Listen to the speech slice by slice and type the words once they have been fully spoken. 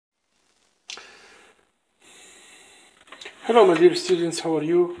Hello my dear students, how are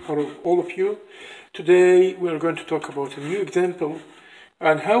you? How are all of you? Today we are going to talk about a new example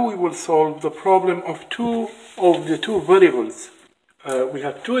and how we will solve the problem of two variables. We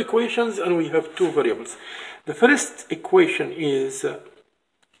have two equations and we have two variables. The first equation is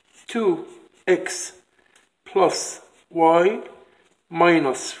 2x plus y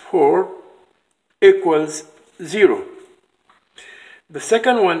minus 4 equals 0. The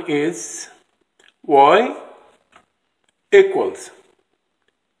second one is y equals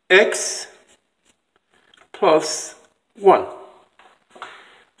x plus 1.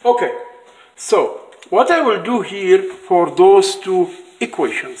 Okay, so what I will do here for those two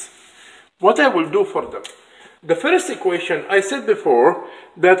equations, what I will do for them. The first equation, I said before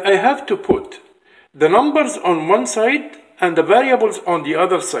that I have to put the numbers on one side and the variables on the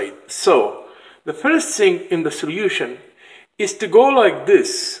other side. So the first thing in the solution is to go like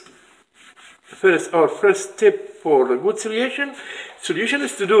this. Our first step for a good solution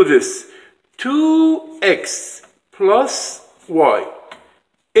is to do this. 2x plus y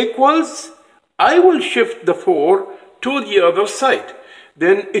equals, I will shift the 4 to the other side.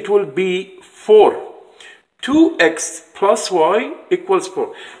 Then it will be 4. 2x plus y equals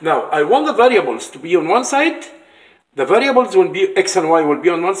 4. Now, I want the variables to be on one side. The variables will be, x and y will be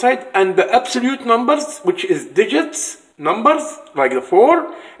on one side. And the absolute numbers, which is digits, numbers, like the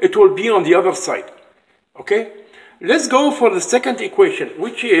 4, it will be on the other side. Okay? Let's go for the second equation,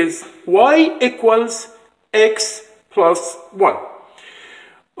 which is y equals x plus 1.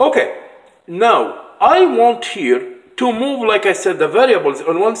 Okay, now I want here to move, like I said, the variables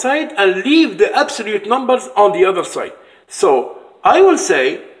on one side and leave the absolute numbers on the other side. So I will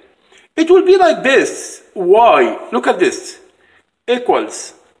say it will be like this. Y, look at this,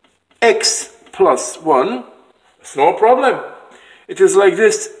 equals x plus 1. It's no problem. It is like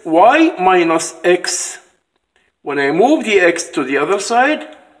this, y minus x. When I move the x to the other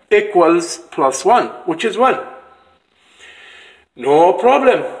side, equals plus 1, which is 1. No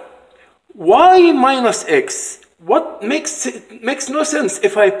problem. Y minus x, what makes no sense.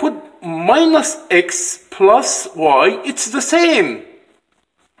 If I put minus x plus y, it's the same.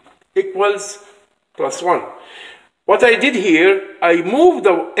 Equals plus 1. What I did here, I moved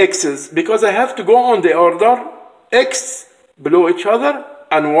the x's because I have to go on the order x below each other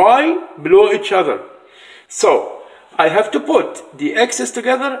and y below each other. So I have to put the x's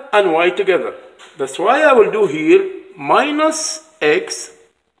together and y together. That's why I will do here minus x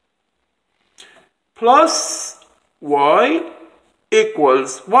plus y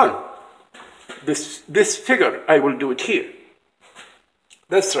equals 1. This figure, I will do it here.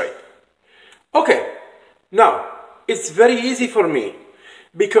 That's right. Okay, now it's very easy for me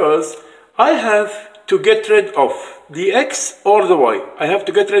because I have to get rid of the x or the y. I have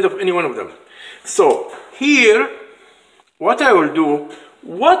to get rid of any one of them. So here, what I will do,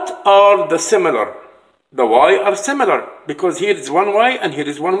 what are the similar? The y are similar because here is one y and here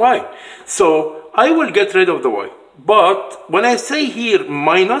is one y. So I will get rid of the y. But when I say here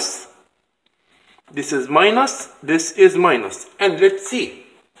minus, this is minus, this is minus. And let's see.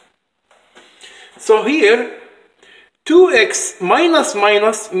 So here, 2x minus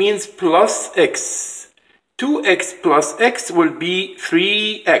minus means plus x. 2x plus x will be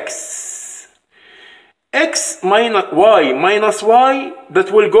 3x. X minus y,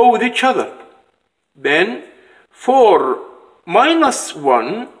 that will go with each other. Then 4 minus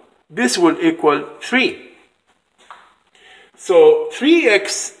 1, this will equal 3. So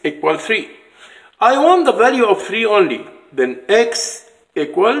 3x equals 3. I want the value of 3 only. Then x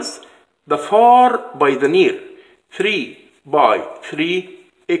equals the far by the near. 3 by 3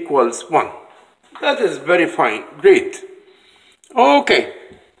 equals 1. That is very fine. Great. Okay.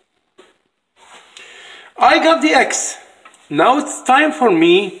 I got the x. Now it's time for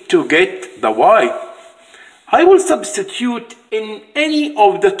me to get the y. I will substitute in any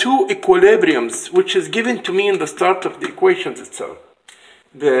of the two equilibriums which is given to me in the start of the equations itself.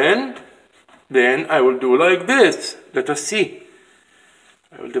 Then I will do like this. Let us see.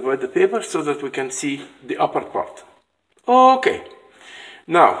 I will divide the paper so that we can see the upper part. Okay.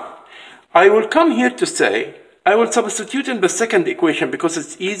 Now, I will come here to say, I will substitute in the second equation because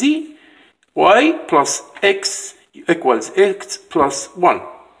it's easy. Y plus x equals x plus 1.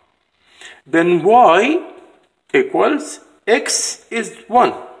 Then y equals x is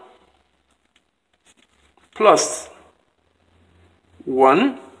 1 plus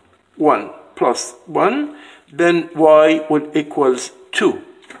 1, 1 plus 1, then y will equals 2.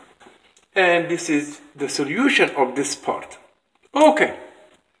 And this is the solution of this part. Okay.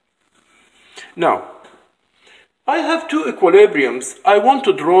 Now, I have two equilibriums. I want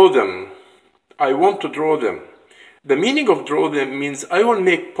to draw them. The meaning of draw them means I will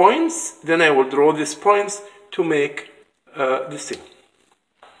make points, then I will draw these points to make this thing.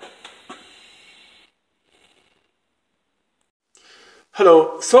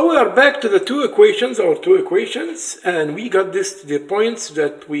 Hello, so we are back to the two equations, and we got the points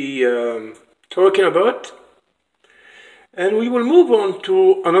that we talking about, and we will move on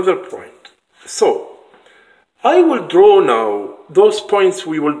to another point. So I will draw now those points.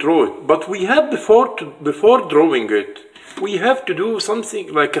 We will draw it, but we have before drawing it, we have to do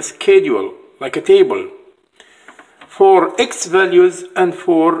something like a schedule, like a table for x values and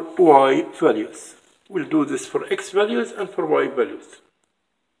for y values. We'll do this for x values and for y values.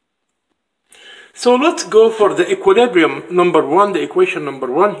 So let's go for the equilibrium number one, the equation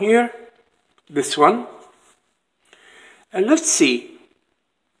number one here, this one, and let's see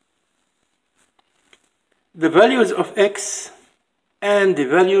the values of x and the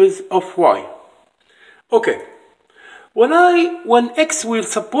values of y. Okay, when x will,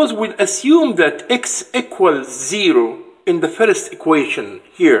 suppose we'll assume that x equals 0 in the first equation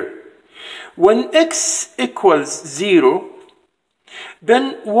here. When x equals 0,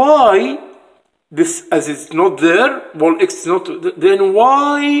 then y, this as it's not there, well, x is not, then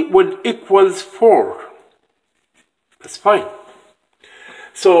y will equals 4. That's fine.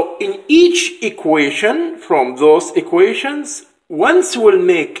 So in each equation from those equations, once we'll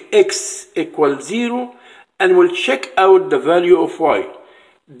make x equals 0 and we'll check out the value of y,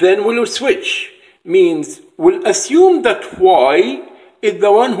 then we'll switch. Means we'll assume that y is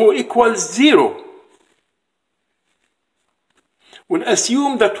the one who equals 0. We'll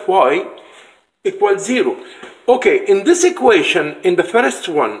assume that y equals 0. Okay, in this equation, in the first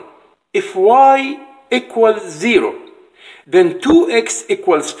one, if y equals 0, then 2x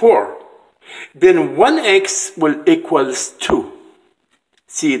equals 4. Then 1x will equals 2.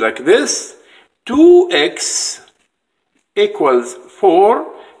 See, like this, 2x equals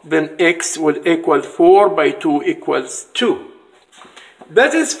 4, then x will equal 4 by 2 equals 2.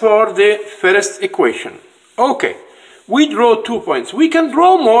 That is for the first equation. Okay, we draw 2 points. We can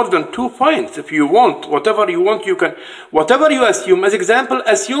draw more than 2 points if you want. Whatever you want, you can. Whatever you assume. As example,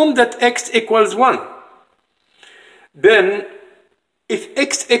 assume that x equals 1. Then, if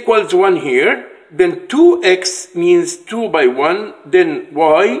x equals 1 here, then 2x means 2 by 1, then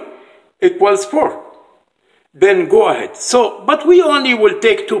y equals 4. Then go ahead. So, but we only will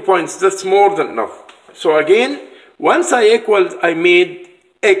take 2 points. That's more than enough. So again, once I made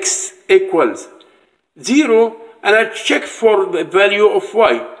x equals 0, and I check for the value of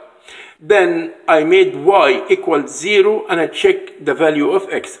y. Then I made y equals 0, and I check the value of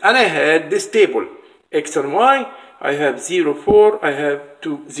x. And I had this table, x and y. I have 0, 4, I have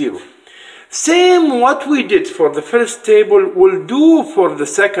 2, 0. Same what we did for the first table will do for the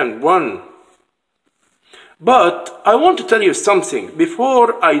second one. But I want to tell you something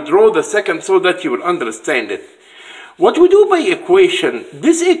before I draw the second so that you will understand it. What we do by equation,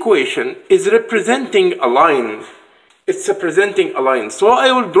 this equation is representing a line. It's representing a line. So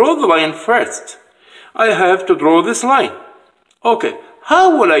I will draw the line first. I have to draw this line. Okay,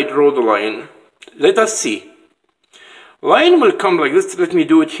 how will I draw the line? Let us see. Line will come like this. Let me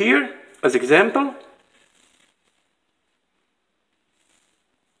do it here as example.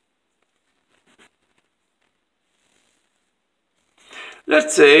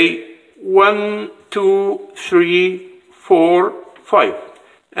 Let's say 1, 2, 3, 4, 5.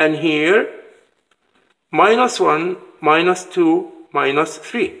 And here, minus 1, minus 2, minus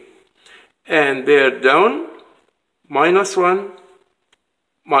 3. And there down, minus 1,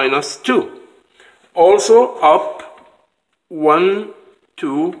 minus 2. Also up, 1,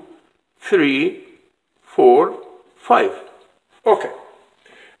 2, 3, 4, 5. Okay.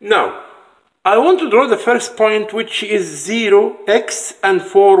 Now, I want to draw the first point, which is 0, x and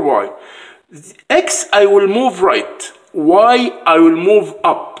 4y. X I will move right, y I will move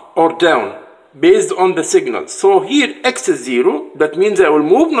up or down based on the signal. So here x is 0, that means I will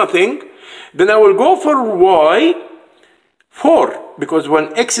move nothing. Then I will go for y 4, because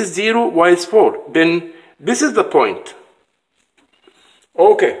when x is 0, y is 4. Then this is the point.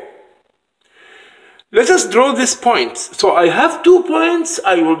 Okay. Let us draw this point. So I have 2 points,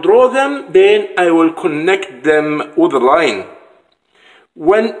 I will draw them, then I will connect them with a line.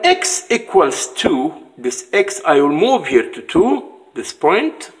 When x equals 2, this x I will move here to 2, this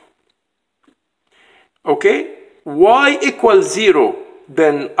point. Okay, y equals 0,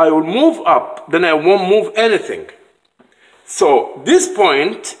 then I will move up, then I won't move anything. So this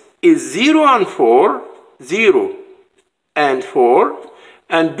point is 0 and 4, 0 and 4.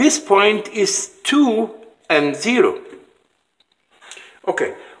 And this point is 2 and 0.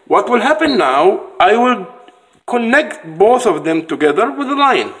 Okay, what will happen now? I will connect both of them together with a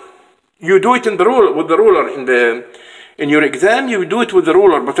line. You do it in the ruler, with the ruler in your exam, you do it with the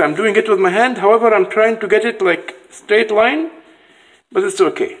ruler, but I'm doing it with my hand. However, I'm trying to get it like straight line, but it's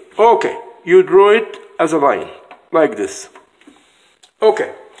okay. Okay, you draw it as a line, like this. Okay,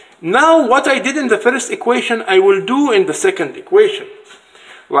 now what I did in the first equation, I will do in the second equation.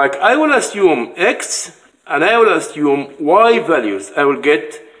 Like I will assume x and I will assume y values. I will get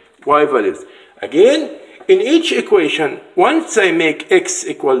y values. Again, in each equation, once I make x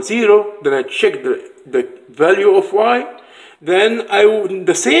equal 0, then I check the value of y. Then in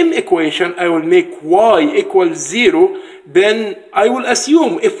the same equation, I will make y equals 0. Then I will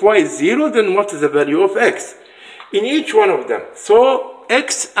assume if y is 0, then what is the value of x? In each one of them. So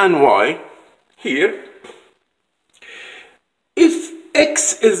x and y here. If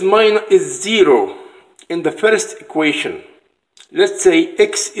x is 0 in the first equation, let's say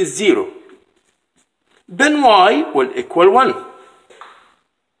x is 0, then y will equal 1.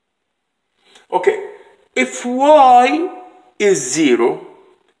 Okay, if y is 0,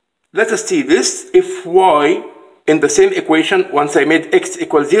 let us see this. If y in the same equation, once I made x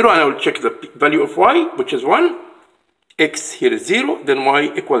equals 0, and I will check the value of y, which is 1. X here is 0, then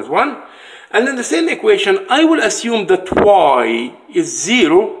y equals 1. And in the same equation, I will assume that y is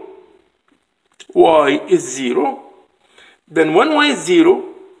 0. Y is 0. Then when y is 0,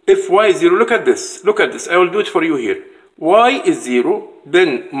 if y is 0, look at this. Look at this. I will do it for you here. Y is 0.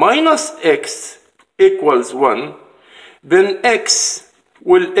 Then minus x equals 1. Then x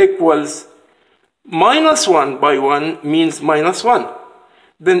will equals minus 1 by 1 means minus 1.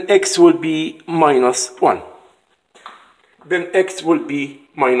 Then x will be minus 1. Then x will be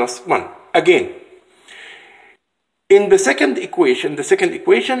minus 1. Again, in the second equation,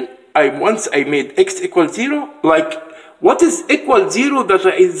 once I made x equals 0, like what is equal 0 that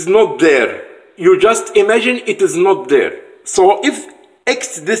is not there? You just imagine it is not there. So if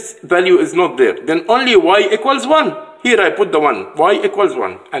x, this value is not there, then only y equals 1. Here I put the 1, y equals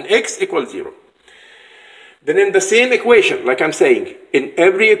 1, and x equals 0. Then in the same equation, like I'm saying, in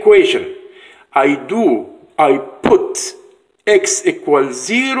every equation, I put x equals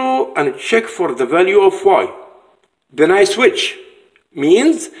 0 and check for the value of y. Then I switch.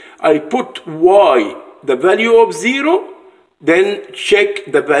 Means I put y, the value of 0, then check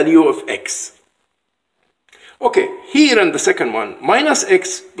the value of x. Okay, here in the second one, minus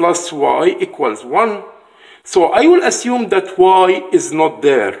x plus y equals 1. So I will assume that y is not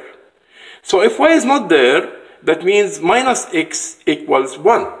there. So if y is not there, that means minus x equals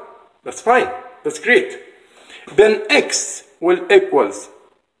 1. That's fine. That's great. Then x will equals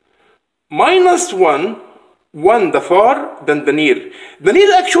minus 1, 1 the far, then the near. The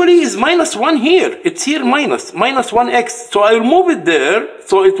near actually is minus 1 here. It's here minus 1x. So I will move it there.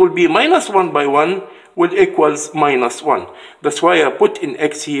 So it will be minus 1 by 1 will equals minus 1. That's why I put in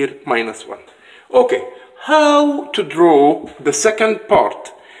x here minus 1. Okay, how to draw the second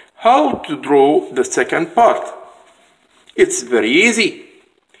part? How to draw the second part? It's very easy.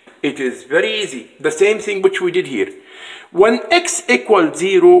 It is very easy. The same thing which we did here. When x equals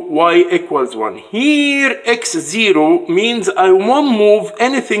 0, y equals 1. Here x 0 means I won't move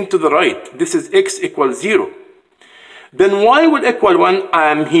anything to the right. This is x equals 0. Then y will equal 1.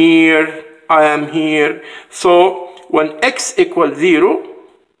 I am here. I am here. So when x equals 0,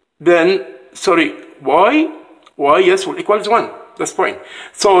 then, sorry, y yes will equals 1. That's fine.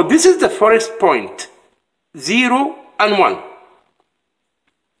 So this is the first point. 0 and 1.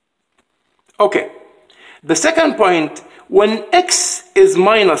 Okay. The second point, when x is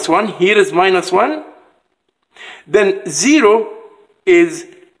minus 1, here is minus 1, then 0 is,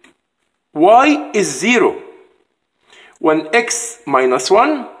 y is 0. When x minus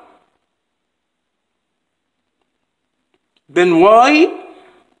 1, then y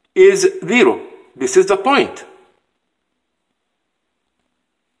is 0. This is the point.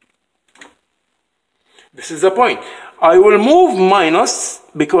 This is the point. I will move minus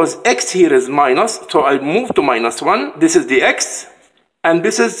because x here is minus, so I move to minus 1. This is the x, and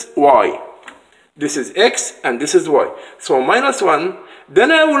this is y. This is x, and this is y. So minus 1.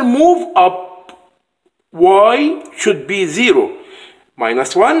 Then I will move up. Y should be 0.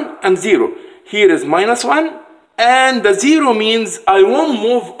 Minus 1 and 0. Here is minus 1, and the 0 means I won't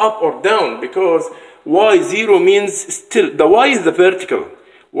move up or down because y 0 means still, the y is the vertical,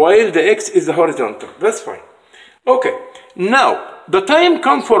 while the x is the horizontal. That's fine. Okay, now the time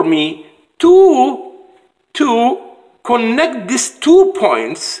comes for me to connect these 2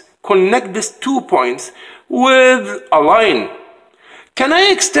 points, with a line. Can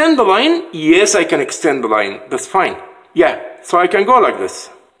I extend the line? Yes, I can extend the line. That's fine. Yeah, so I can go like this.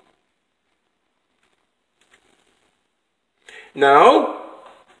 Now,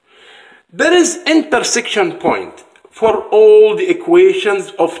 there is intersection point for all the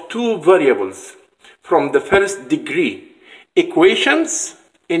equations of two variables from the first degree. Equations,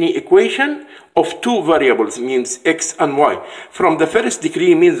 any equation of two variables means x and y. From the first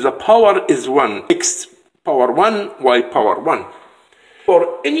degree means the power is 1, x power 1, y power 1.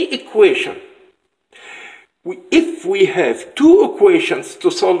 For any equation, if we have two equations to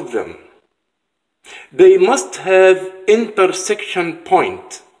solve them, they must have intersection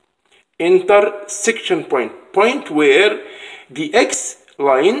point. Intersection point where the x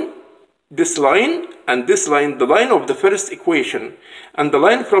line, this line, and this line, the line of the first equation, and the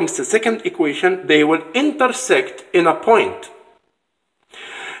line from the second equation, they will intersect in a point.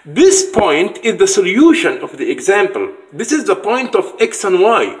 This point is the solution of the example. This is the point of x and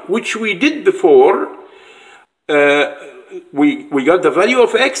y, which we did before. We got the value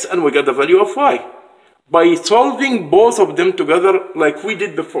of x and we got the value of y by solving both of them together like we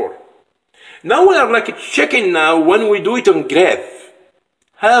did before. Now we are like checking now when we do it on graph.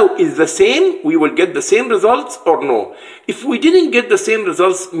 How is the same? We will get the same results or no? If we didn't get the same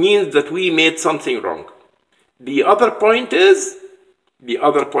results, means that we made something wrong. The other point is, be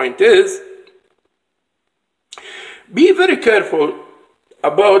very careful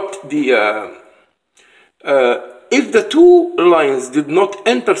about the if the two lines did not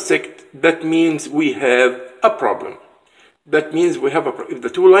intersect, that means we have a problem. That means we have a problem. If the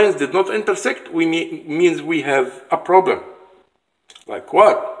two lines did not intersect, means we have a problem. Like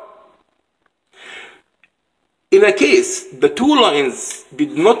what? In a case the two lines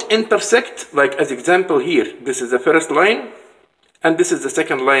did not intersect, like as example here, this is the first line and this is the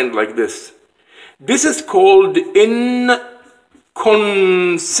second line like this. This is called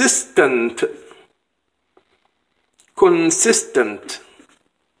inconsistent.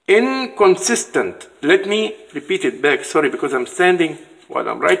 Inconsistent. Let me repeat it back. Sorry, because I'm standing while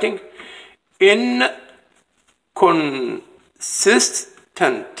I'm writing.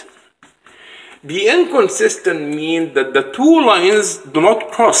 Inconsistent. The inconsistent means that the two lines do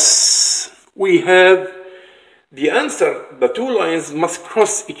not cross. We have the answer, the two lines must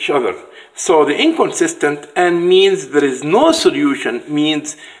cross each other. So the inconsistent and means there is no solution,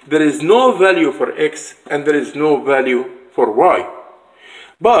 means there is no value for x and there is no value for y.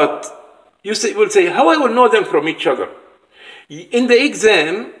 But you will say, how I will know them from each other? In the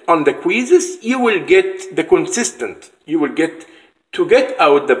exam, on the quizzes, you will get the consistent. You will get to get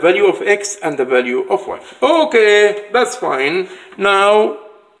out the value of x and the value of y. Okay, that's fine. Now,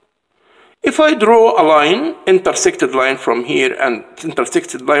 if I draw a line, intersected line from here and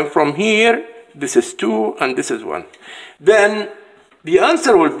intersected line from here, this is 2 and this is 1. Then the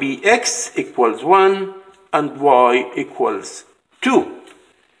answer will be x equals 1 and y equals 2.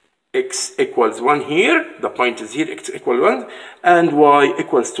 X equals 1 here, the point is here, x equals 1, and y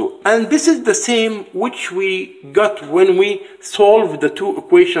equals 2. And this is the same which we got when we solved the two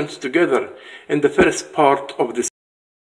equations together in the first part of this